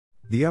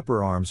The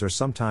upper arms are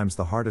sometimes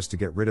the hardest to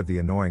get rid of the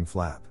annoying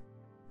flab.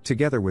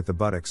 Together with the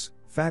buttocks,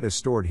 fat is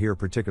stored here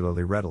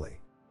particularly readily.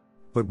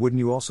 But wouldn't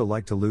you also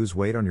like to lose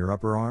weight on your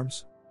upper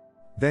arms?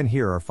 Then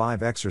here are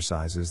 5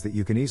 exercises that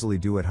you can easily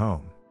do at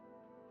home.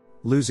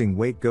 Losing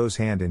weight goes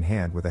hand in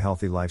hand with a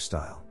healthy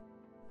lifestyle.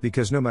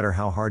 Because no matter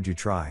how hard you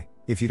try,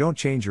 if you don't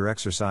change your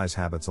exercise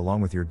habits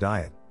along with your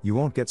diet, you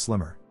won't get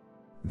slimmer.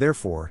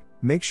 Therefore,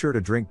 make sure to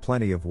drink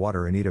plenty of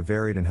water and eat a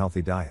varied and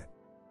healthy diet.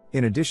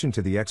 In addition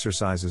to the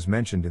exercises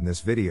mentioned in this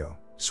video,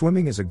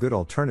 swimming is a good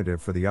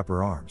alternative for the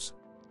upper arms.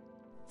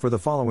 For the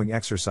following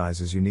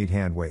exercises you need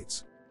hand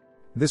weights.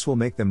 This will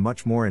make them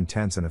much more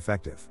intense and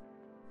effective.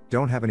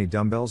 Don't have any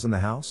dumbbells in the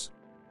house?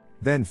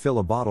 Then fill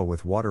a bottle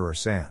with water or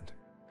sand.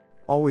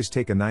 Always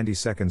take a 90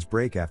 seconds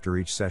break after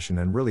each session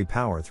and really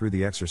power through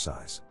the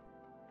exercise.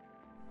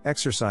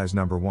 Exercise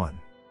number 1.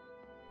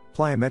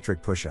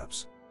 Plyometric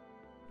push-ups.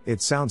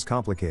 It sounds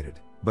complicated,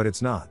 but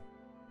it's not.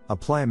 A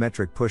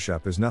plyometric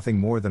push-up is nothing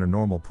more than a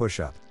normal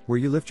push-up, where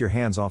you lift your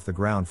hands off the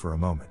ground for a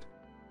moment.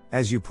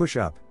 As you push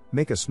up,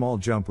 make a small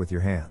jump with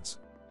your hands.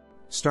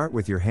 Start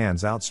with your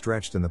hands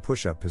outstretched in the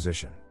push-up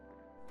position.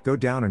 Go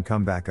down and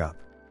come back up.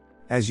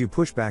 As you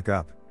push back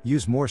up,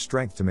 use more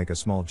strength to make a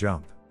small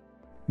jump.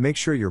 Make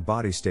sure your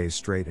body stays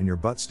straight and your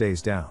butt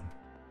stays down.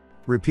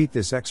 Repeat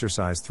this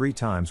exercise 3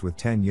 times with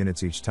 10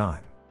 units each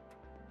time.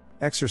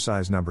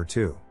 Exercise number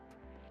 2.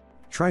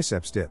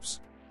 Triceps dips.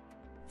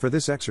 For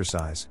this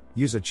exercise,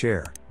 use a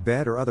chair,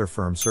 bed or other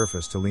firm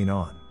surface to lean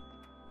on.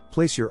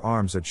 Place your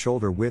arms at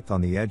shoulder width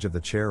on the edge of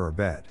the chair or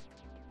bed.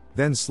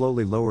 Then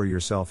slowly lower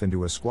yourself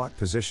into a squat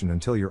position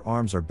until your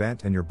arms are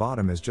bent and your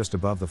bottom is just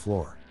above the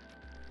floor.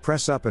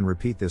 Press up and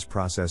repeat this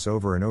process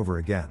over and over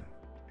again.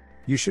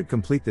 You should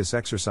complete this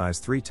exercise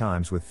 3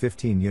 times with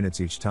 15 units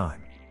each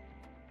time.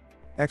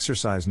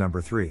 Exercise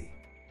number 3.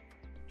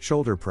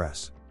 Shoulder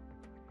press.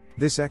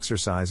 This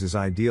exercise is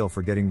ideal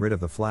for getting rid of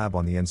the flab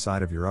on the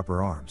inside of your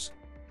upper arms.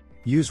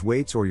 Use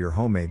weights or your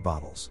homemade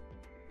bottles.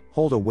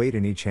 Hold a weight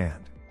in each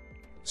hand.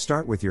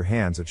 Start with your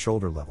hands at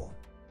shoulder level.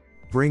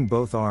 Bring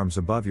both arms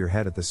above your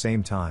head at the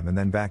same time and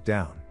then back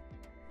down.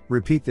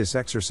 Repeat this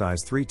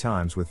exercise 3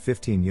 times with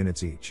 15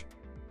 units each.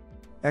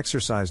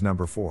 Exercise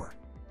number 4.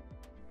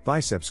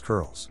 Biceps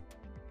curls.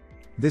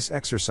 This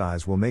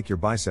exercise will make your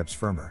biceps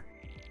firmer.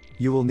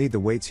 You will need the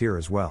weights here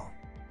as well.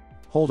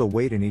 Hold a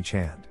weight in each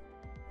hand.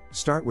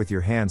 Start with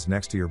your hands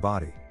next to your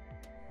body.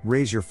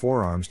 Raise your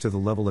forearms to the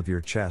level of your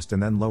chest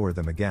and then lower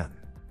them again.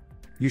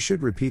 You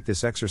should repeat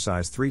this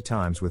exercise 3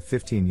 times with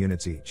 15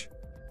 units each.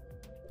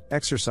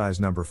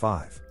 Exercise number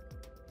 5.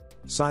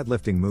 Side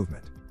lifting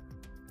movement.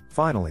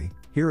 Finally,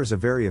 here is a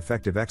very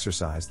effective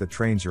exercise that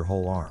trains your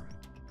whole arm.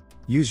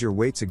 Use your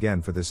weights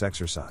again for this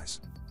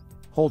exercise.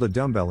 Hold a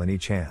dumbbell in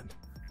each hand.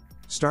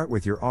 Start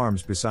with your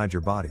arms beside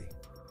your body.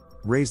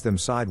 Raise them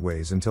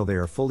sideways until they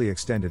are fully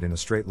extended in a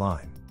straight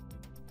line.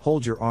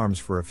 Hold your arms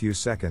for a few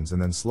seconds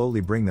and then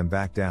slowly bring them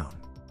back down.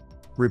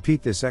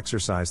 Repeat this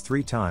exercise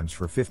 3 times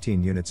for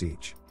 15 units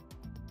each.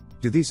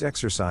 Do these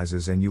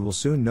exercises and you will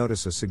soon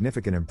notice a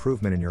significant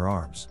improvement in your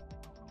arms.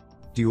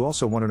 Do you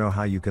also want to know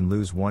how you can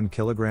lose 1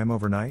 kilogram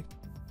overnight?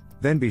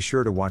 Then be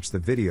sure to watch the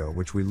video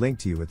which we link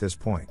to you at this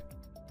point.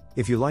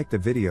 If you like the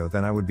video,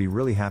 then I would be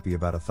really happy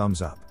about a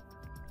thumbs up.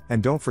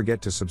 And don't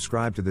forget to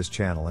subscribe to this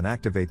channel and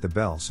activate the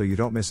bell so you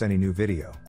don't miss any new video.